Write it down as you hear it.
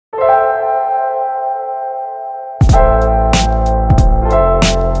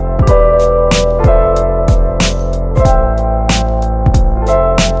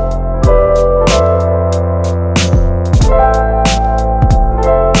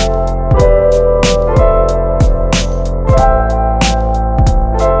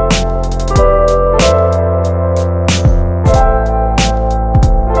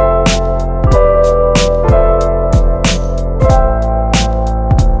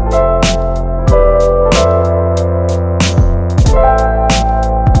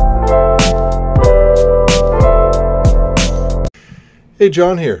Hey,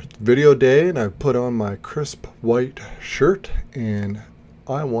 John here. Video day, and I've put on my crisp white shirt, and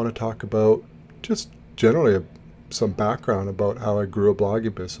I want to talk about just generally some background about how I grew a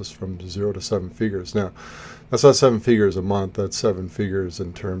blogging business from 0 to 7 figures. Now, that's not 7 figures a month, that's 7 figures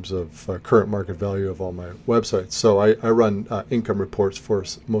in terms of current market value of all my websites. So I run income reports for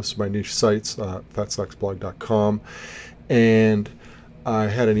most of my niche sites, fatslacksblog.com, and I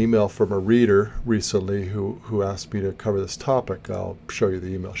had an email from a reader recently who asked me to cover this topic. I'll show you the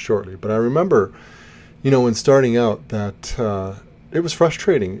email shortly. But I remember, when starting out that it was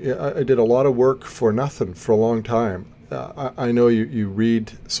frustrating. I did a lot of work for nothing for a long time. I know you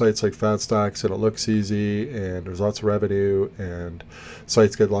read sites like FatStacks and it looks easy and there's lots of revenue and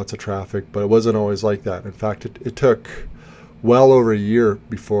sites get lots of traffic, but it wasn't always like that. In fact, it took well over a year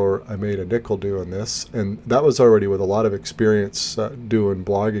before I made a nickel doing this, and that was already with a lot of experience doing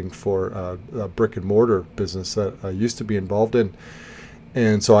blogging for a brick and mortar business that I used to be involved in.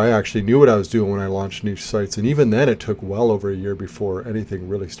 And so I actually knew what I was doing when I launched niche sites, and even then it took well over a year before anything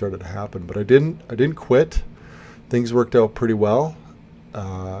really started to happen. But I didn't quit. Things worked out pretty well.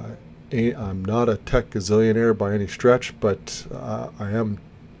 I'm not a tech gazillionaire by any stretch, but I am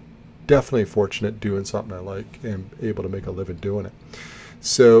definitely fortunate doing something I like and able to make a living doing it.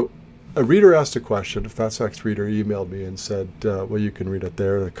 So a reader asked a question. A FatStacks reader emailed me and said, well, you can read it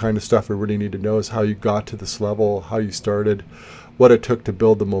there. The kind of stuff I really need to know is how you got to this level, how you started, what it took to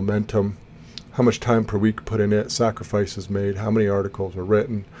build the momentum, how much time per week put in it, sacrifices made, how many articles were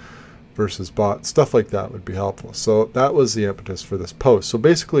written versus bought, stuff like that would be helpful. So that was the impetus for this post. So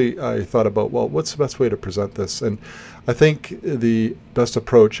basically I thought about, well, what's the best way to present this? And I think the best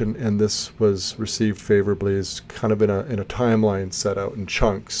approach, and this was received favorably, is kind of in a timeline set out in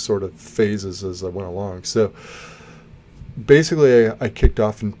chunks, sort of phases as I went along. So basically I kicked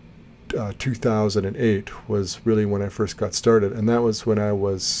off in 2008 was really when I first got started, and that was when I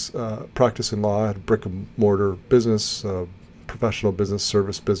was practicing law. I had a brick and mortar business, professional business,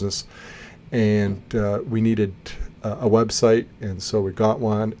 service business, and we needed a website, and so we got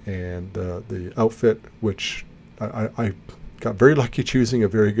one, and the outfit, which I got very lucky choosing a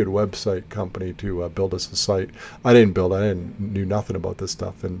very good website company to build us a site. I knew nothing about this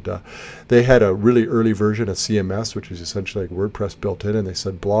stuff, and they had a really early version of CMS, which is essentially like WordPress built in, and they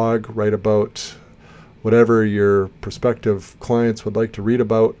said blog, write about whatever your prospective clients would like to read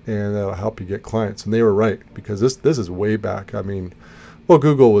about, and that'll help you get clients. And they were right, because this is way back. I mean, well,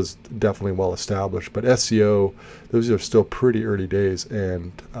 Google was definitely well established, but SEO, those are still pretty early days,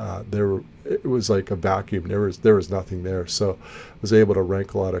 and it was like a vacuum. There was nothing there. So I was able to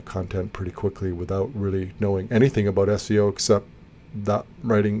rank a lot of content pretty quickly without really knowing anything about SEO, except that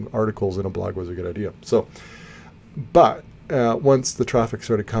writing articles in a blog was a good idea. So, but once the traffic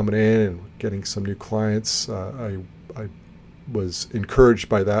started coming in and getting some new clients, I was encouraged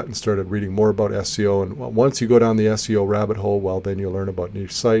by that and started reading more about SEO. And once you go down the SEO rabbit hole, well, then you'll learn about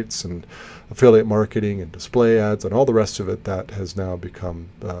niche sites and affiliate marketing and display ads and all the rest of it that has now become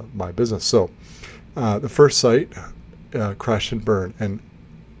my business. So the first site, Crash and Burn, and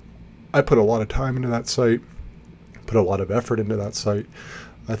I put a lot of time into that site, put a lot of effort into that site.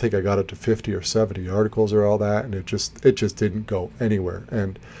 I think I got it to 50 or 70 articles or all that, and it just didn't go anywhere.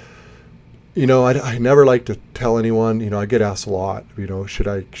 And I never like to tell anyone. I get asked a lot, should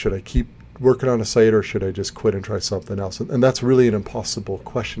I keep working on a site, or should I just quit and try something else? And that's really an impossible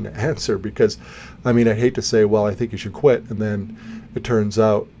question to answer, because I hate to say, well, I think you should quit, and then it turns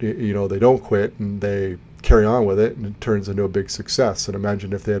out they don't quit and they carry on with it, and it turns into a big success. And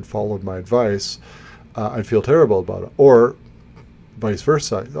imagine if they had followed my advice, I'd feel terrible about it. Or vice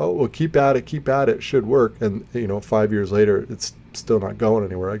versa. Oh, well, keep at it, it should work. And 5 years later, it's still not going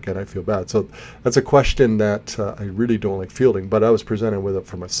anywhere. Again, I feel bad. So that's a question that I really don't like fielding, but I was presented with it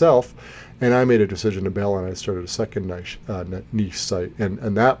for myself, and I made a decision to bail, and I started a second niche site,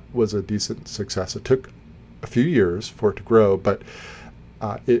 and that was a decent success. It took a few years for it to grow, but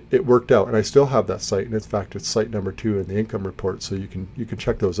it worked out, and I still have that site, and in fact it's site number 2 in the income report, so you can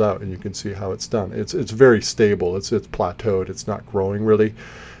check those out and you can see how it's done. It's very stable. It's plateaued. It's not growing really.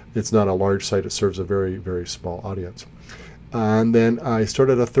 It's not a large site. It serves a very, very small audience. And then I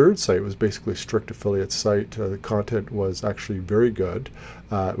started a third site. It was basically a strict affiliate site. The content was actually very good.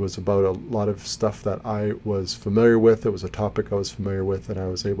 It was about a lot of stuff that I was familiar with. It was a topic I was familiar with, and I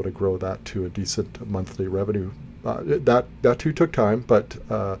was able to grow that to a decent monthly revenue. That too took time, but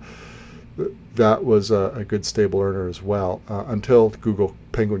that was a good stable earner as well, until Google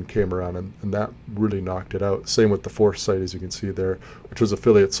Penguin came around, and that really knocked it out. Same with the fourth site, as you can see there, which was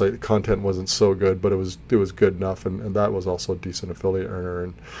affiliate site. The content wasn't so good, but it was good enough, and that was also a decent affiliate earner,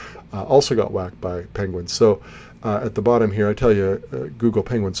 and also got whacked by Penguin. So at the bottom here, I tell you, Google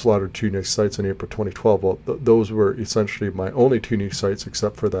Penguin slaughtered 2 niche sites in April 2012. Well, those were essentially my only 2 niche sites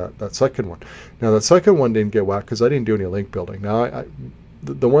except for that second one. Now, that second one didn't get whacked because I didn't do any link building. Now,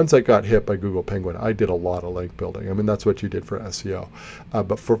 the ones that got hit by Google Penguin, I did a lot of link building. I mean, that's what you did for SEO.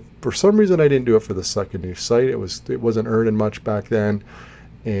 But for some reason, I didn't do it for the second niche site. It wasn't earning much back then.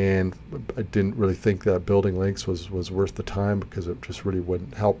 And I didn't really think that building links was worth the time because it just really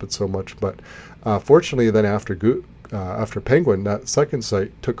wouldn't help it so much. But fortunately, then after Penguin, that second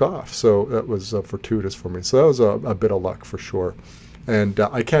site took off. So that was fortuitous for me. So that was a bit of luck for sure. And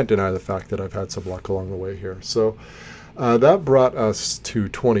I can't deny the fact that I've had some luck along the way here. So that brought us to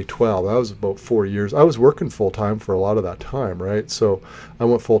 2012. That was about 4 years. I was working full-time for a lot of that time, right? So I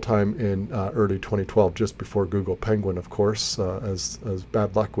went full-time in early 2012, just before Google Penguin, of course, as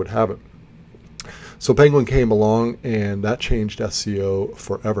bad luck would have it. So Penguin came along, and that changed SEO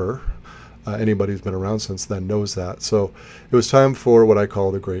forever. Anybody who's been around since then knows that. So it was time for what I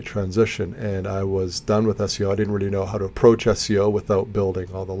call the great transition, and I was done with SEO. I didn't really know how to approach SEO without building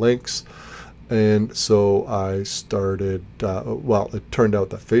all the links. And so I started, well, it turned out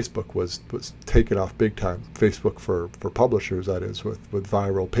that Facebook was taken off big time. Facebook for publishers, that is, with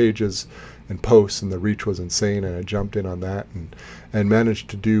viral pages and posts, and the reach was insane, and I jumped in on that and managed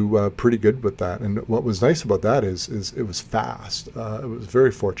to do pretty good with that. And what was nice about that is it was fast. It was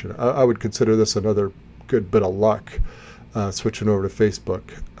very fortunate. I would consider this another good bit of luck, switching over to Facebook.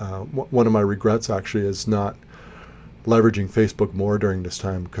 One of my regrets actually is not leveraging Facebook more during this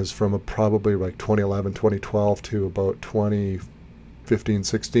time, because from probably like 2011, 2012 to about 2015,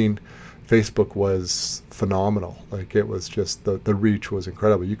 16, Facebook was phenomenal. Like, it was just, the reach was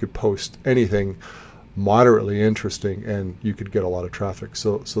incredible. You could post anything moderately interesting and you could get a lot of traffic.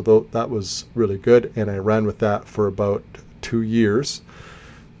 So that was really good, and I ran with that for about 2 years.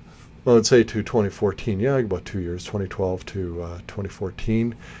 Well, I'd say to 2014, yeah, about 2 years, 2012 to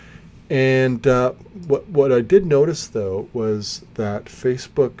 2014. And what I did notice, though, was that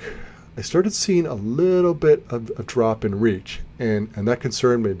Facebook, I started seeing a little bit of a drop in reach, and that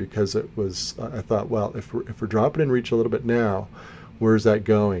concerned me, because it was, I thought, well, if we're dropping in reach a little bit now, where's that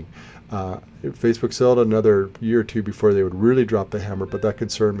going? Facebook still had another year or two before they would really drop the hammer, but that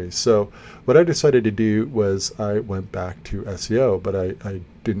concerned me. So what I decided to do was I went back to SEO, but I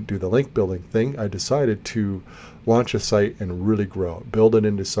didn't do the link building thing. I decided to launch a site and really grow it, build it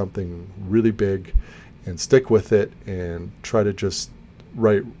into something really big, and stick with it, and try to just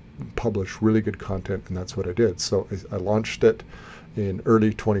publish really good content, and that's what I did. So I launched it in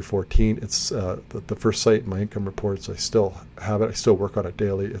early 2014. It's the first site in my income reports. I still have it. I still work on it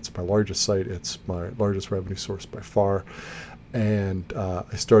daily. It's my largest site. It's my largest revenue source by far. And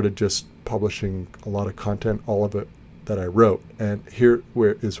I started just publishing a lot of content, all of it that I wrote. And here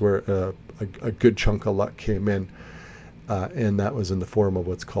is where a good chunk of luck came in. And that was in the form of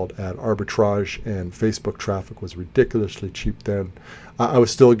what's called ad arbitrage, and Facebook traffic was ridiculously cheap then. I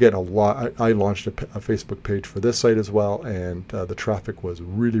was still getting a lot. I launched a Facebook page for this site as well, and the traffic was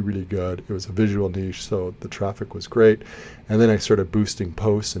really, really good. It was a visual niche, so the traffic was great. And then I started boosting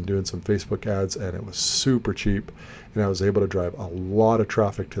posts and doing some Facebook ads, and it was super cheap, and I was able to drive a lot of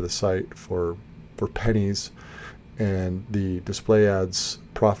traffic to the site for pennies. And the display ads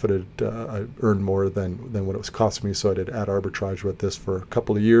profited, I earned more than what it was costing me, so I did ad arbitrage with this for a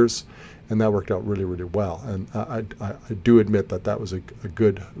couple of years, and that worked out really, really well. And I do admit that was a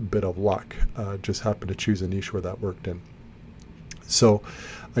good bit of luck. Just happened to choose a niche where that worked in. So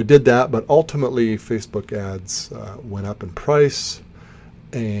I did that, but ultimately Facebook ads went up in price,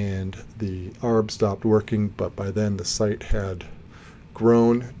 and the ARB stopped working, but by then the site had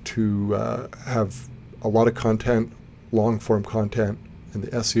grown to have a lot of content, long form content, and the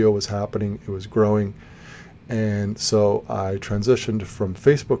SEO was happening, it was growing. And so I transitioned from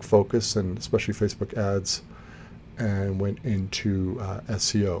Facebook focus, and especially Facebook ads, and went into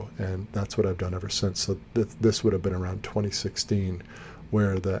SEO, and that's what I've done ever since. So this would have been around 2016,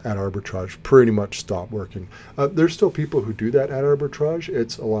 where the ad arbitrage pretty much stopped working. There's still people who do that ad arbitrage.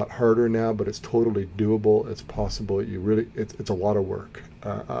 It's a lot harder now, but it's totally doable. It's possible. It's a lot of work.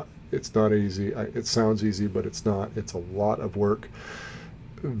 It's not easy. It sounds easy, but it's not. It's a lot of work.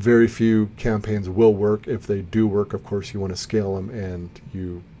 Very few campaigns will work. If they do work, of course, you want to scale them, and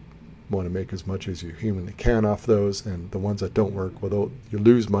you want to make as much as you humanly can off those. And the ones that don't work, well, you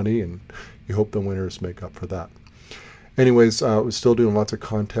lose money, and you hope the winners make up for that. Anyways, I was still doing lots of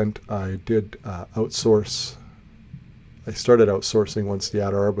content. I did outsource. I started outsourcing once the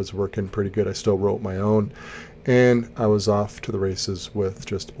ad arb was working pretty good. I still wrote my own. And I was off to the races with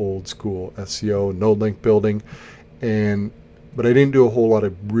just old school SEO, no link building. But I didn't do a whole lot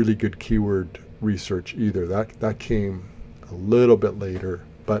of really good keyword research either. That came a little bit later,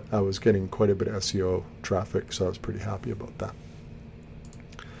 but I was getting quite a bit of SEO traffic, so I was pretty happy about that.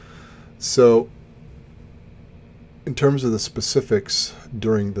 So in terms of the specifics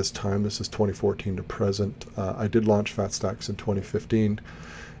during this time, this is 2014 to present, I did launch FatStacks in 2015.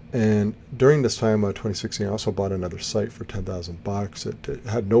 And during this time, 2016, I also bought another site for $10,000. It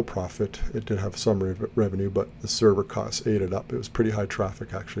had no profit. It did have some revenue, but the server costs ate it up. It was pretty high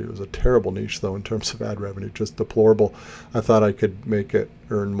traffic, actually. It was a terrible niche, though, in terms of ad revenue, just deplorable. I thought I could make it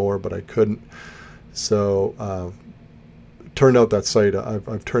earn more, but I couldn't. So it turned out that site,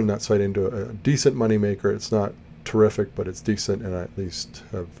 I've turned that site into a decent moneymaker. It's not terrific, but it's decent, and I at least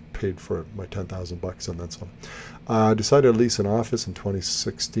have paid for my $10,000 and then some. I decided to lease an office in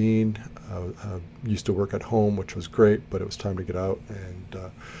 2016. I used to work at home, which was great, but it was time to get out.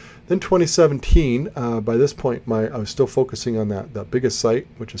 And then 2017, by this point, I was still focusing on that biggest site,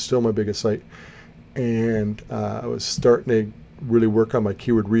 which is still my biggest site. And I was starting to really work on my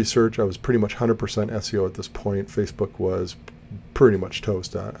keyword research. I was pretty much 100% SEO at this point. Facebook was pretty much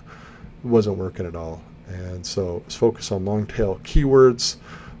toast. It wasn't working at all. And so I was focused on long tail keywords,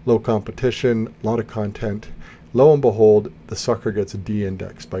 low competition, a lot of content. Lo and behold, the sucker gets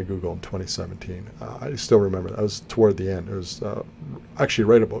de-indexed by Google in 2017. I still remember that. Was toward the end. It was actually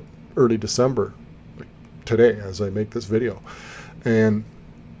right about early December, like today, as I make this video. And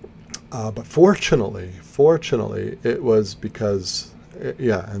but fortunately, it was because,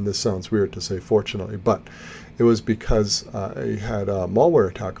 yeah, and this sounds weird to say fortunately, but it was because I had a malware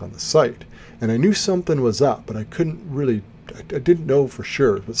attack on the site, and I knew something was up, but I couldn't really, I didn't know for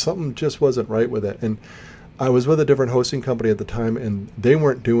sure, but something just wasn't right with it. And I was with a different hosting company at the time, and they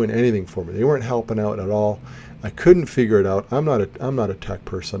weren't doing anything for me. They weren't helping out at all. I couldn't figure it out. I'm not a tech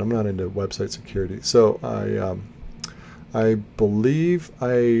person. I'm not into website security. So I believe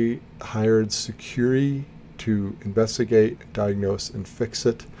I hired security to investigate, diagnose, and fix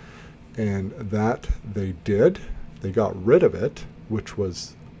it, and that they did. They got rid of it, which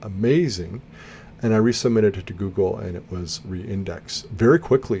was amazing. And I resubmitted it to Google, and it was re-indexed very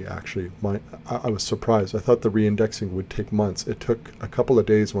quickly, actually. I was surprised. I thought the re-indexing would take months. It took a couple of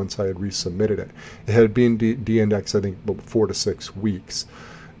days once I had resubmitted it. It had been de-indexed, I think, about 4 to 6 weeks,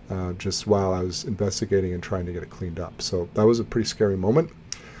 just while I was investigating and trying to get it cleaned up. So that was a pretty scary moment.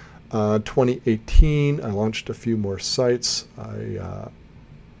 2018, I launched a few more sites. I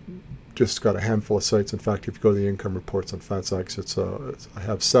just got a handful of sites. In fact, if you go to the income reports on FatStacks, I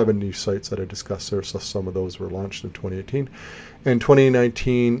have 7 niche sites that I discussed there, so some of those were launched in 2018. In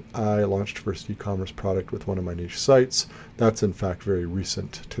 2019, I launched first e-commerce product with one of my niche sites. That's in fact very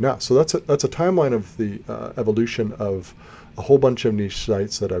recent to now. So that's a timeline of the evolution of a whole bunch of niche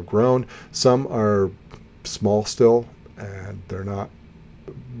sites that I've grown. Some are small still, and they're not,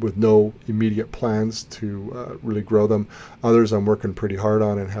 with no immediate plans to really grow them. Others I'm working pretty hard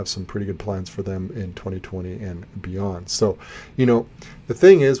on and have some pretty good plans for them in 2020 and beyond. So, you know, the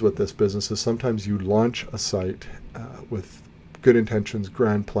thing is with this business is sometimes you launch a site with good intentions,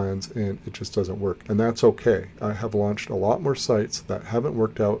 grand plans, and it just doesn't work. And that's okay. I have launched a lot more sites that haven't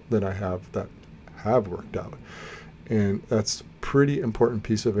worked out than I have that have worked out. And that's a pretty important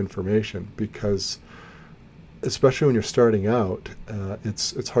piece of information, because especially when you're starting out,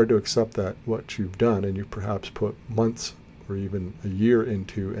 it's hard to accept that what you've done and you perhaps put months or even a year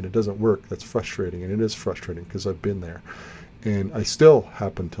into, and it doesn't work. That's frustrating, and it is frustrating because I've been there. And I still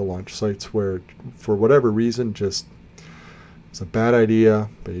happen to launch sites where, for whatever reason, just it's a bad idea,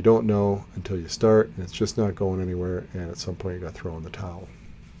 but you don't know until you start, and it's just not going anywhere, and at some point you got to throw in the towel.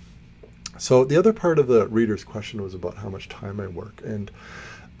 So the other part of the reader's question was about how much time I work. And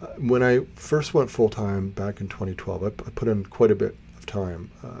when I first went full-time back in 2012, I put in quite a bit of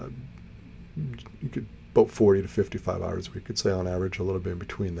time. You could about 40 to 55 hours, we could say on average, a little bit in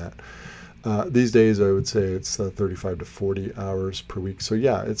between that. These days, I would say it's 35 to 40 hours per week. So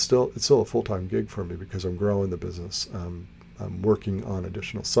yeah, it's still a full-time gig for me because I'm growing the business. I'm working on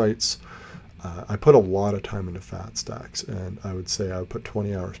additional sites. I put a lot of time into FatStacks, and I would say I would put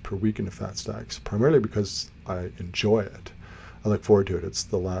 20 hours per week into FatStacks, primarily because I enjoy it. I look forward to it. It's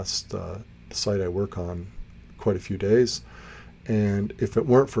the last site I work on quite a few days. And if it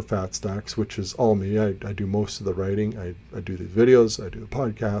weren't for FatStacks, which is all me, I do most of the writing, I do these videos, I do the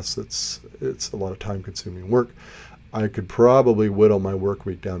podcasts, it's a lot of time consuming work. I could probably whittle my work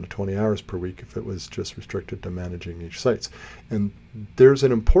week down to 20 hours per week if it was just restricted to managing niche sites. And there's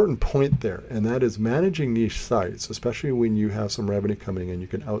an important point there, and that is managing niche sites, especially when you have some revenue coming in, you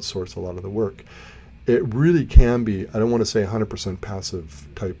can outsource a lot of the work. it really can be, I don't want to say 100% passive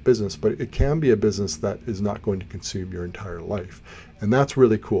type business, but it can be a business that is not going to consume your entire life. And that's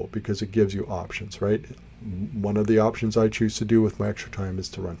really cool because it gives you options, right? One of the options I choose to do with my extra time is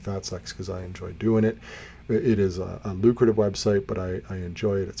to run FatSex because I enjoy doing it. It is a lucrative website, but I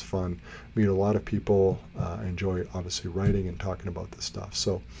enjoy it. It's fun. Meet a lot of people. I enjoy obviously writing and talking about this stuff.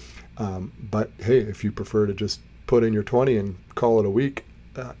 So, but hey, if you prefer to just put in your 20 and call it a week,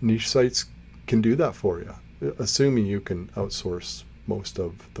 niche sites can do that for you, assuming you can outsource most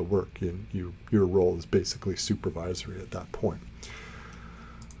of the work and your role is basically supervisory at that point.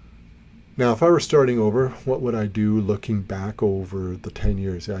 Now, if I were starting over, what would I do looking back over the 10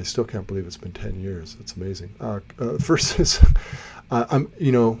 years? Yeah, I still can't believe it's been 10 years. It's amazing. First is,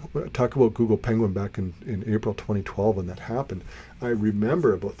 talk about Google Penguin back in April 2012 when that happened. I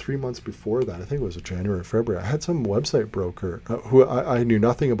remember about 3 months before that, I think it was January or February, I had some website broker who I knew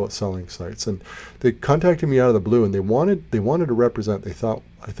nothing about selling sites, and they contacted me out of the blue, and they wanted to represent. They thought,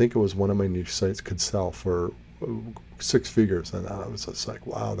 I think it was one of my niche sites could sell for 6 figures, and I was just like,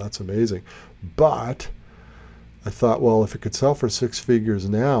 wow, that's amazing. But I thought, well, if it could sell for 6 figures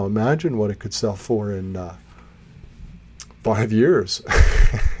now, imagine what it could sell for in 5 years,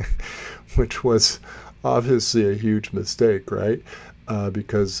 which was obviously a huge mistake, right?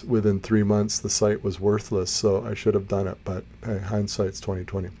 Because within 3 months the site was worthless, so I should have done it, but hey, hindsight's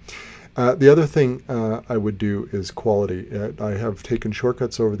 2020. The other thing I would do is quality. I have taken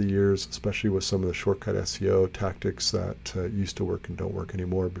shortcuts over the years, especially with some of the shortcut SEO tactics that used to work and don't work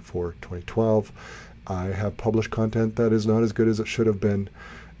anymore before 2012. I have published content that is not as good as it should have been,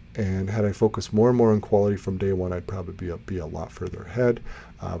 and had I focused more and more on quality from day one, I'd probably be a lot further ahead.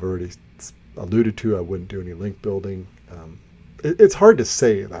 I've already alluded to I wouldn't do any link building. It's hard to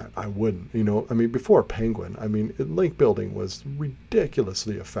say that I wouldn't, I mean, before Penguin, I mean, link building was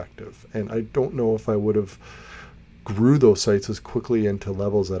ridiculously effective. And I don't know if I would have grew those sites as quickly into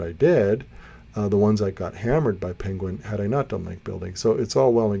levels that I did, the ones that got hammered by Penguin, had I not done link building. So it's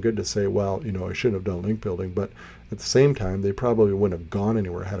all well and good to say, well, I shouldn't have done link building, but at the same time, they probably wouldn't have gone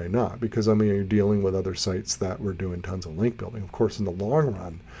anywhere had I not, because I mean, you're dealing with other sites that were doing tons of link building. Of course, in the long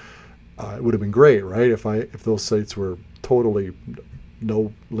run, it would have been great, right? If those sites were totally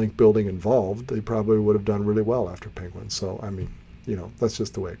no link building involved, they probably would have done really well after Penguin. So, I mean, that's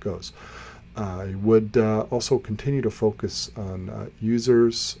just the way it goes. I would also continue to focus on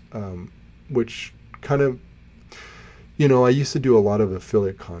users, which kind of, I used to do a lot of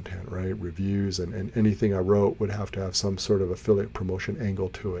affiliate content, right? Reviews and anything I wrote would have to have some sort of affiliate promotion angle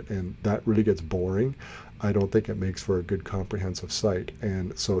to it. And that really gets boring. I don't think it makes for a good comprehensive site.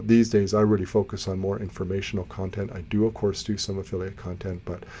 And so these days I really focus on more informational content. I do, of course, do some affiliate content,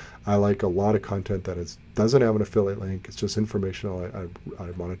 but I like a lot of content that doesn't have an affiliate link. It's just informational. I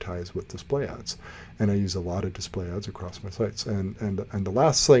monetize with display ads, and I use a lot of display ads across my sites. And the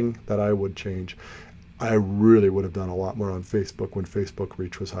last thing that I would change, I really would have done a lot more on Facebook when Facebook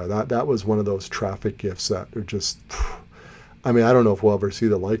reach was high. That was one of those traffic gifts that are just, I mean, I don't know if we'll ever see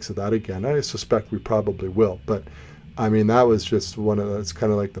the likes of that again. I suspect we probably will, but I mean, that was just it's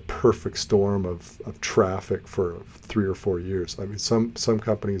kind of like the perfect storm of traffic for 3 or 4 years. I mean, some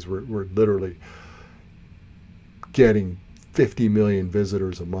companies were literally getting 50 million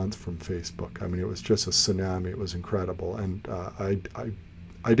visitors a month from Facebook. I mean, it was just a tsunami. It was incredible. And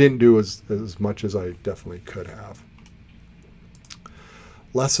I didn't do as much as I definitely could have.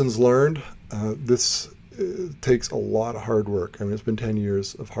 Lessons learned. This takes a lot of hard work. I mean, it's been 10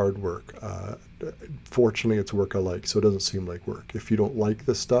 years of hard work. Fortunately, it's work I like, so it doesn't seem like work. If you don't like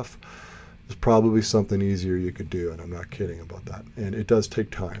this stuff, there's probably something easier you could do, and I'm not kidding about that. And it does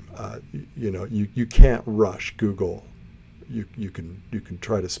take time. You can't rush Google. You can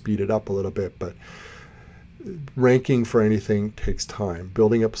try to speed it up a little bit, but ranking for anything takes time.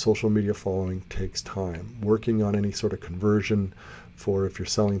 Building up a social media following takes time. Working on any sort of conversion for if you're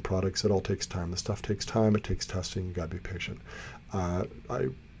selling products, it all takes time. The stuff takes time. It takes testing. You got to be patient. I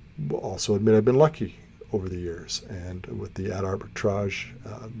will also admit I've been lucky over the years, and with the ad arbitrage,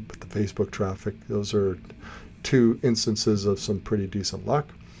 with the Facebook traffic, those are 2 instances of some pretty decent luck.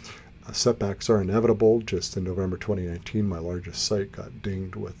 Setbacks are inevitable. Just in November 2019, my largest site got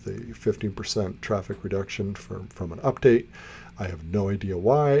dinged with a 15% traffic reduction from an update. I have no idea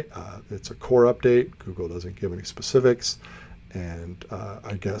why. It's a core update. Google doesn't give any specifics. And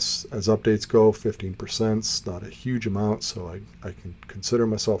I guess as updates go, 15% is not a huge amount, so I can consider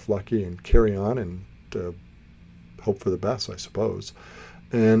myself lucky and carry on and hope for the best, I suppose.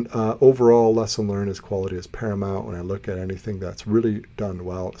 And overall, lesson learned is quality is paramount when I look at anything that's really done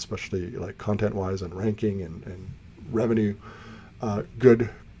well, especially like content-wise and ranking and revenue. Good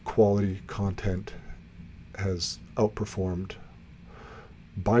quality content has outperformed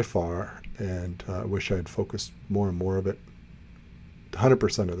by far, and I wish I had focused more and more of it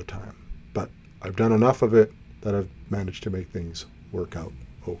 100% of the time. But I've done enough of it that I've managed to make things work out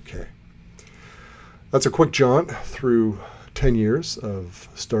okay. That's a quick jaunt through 10 years of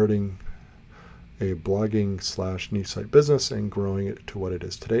starting a blogging / niche site business and growing it to what it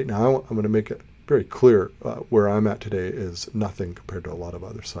is today. Now, I'm going to make it very clear where I'm at today is nothing compared to a lot of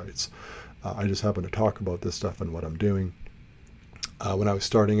other sites. I just happen to talk about this stuff and what I'm doing. When I was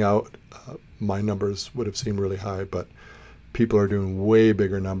starting out, my numbers would have seemed really high, but people are doing way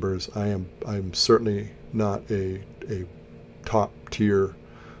bigger numbers. I'm certainly not a top tier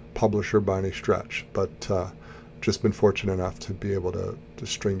publisher by any stretch, but just been fortunate enough to be able to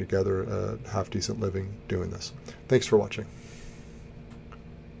string together a half decent living doing this. Thanks for watching.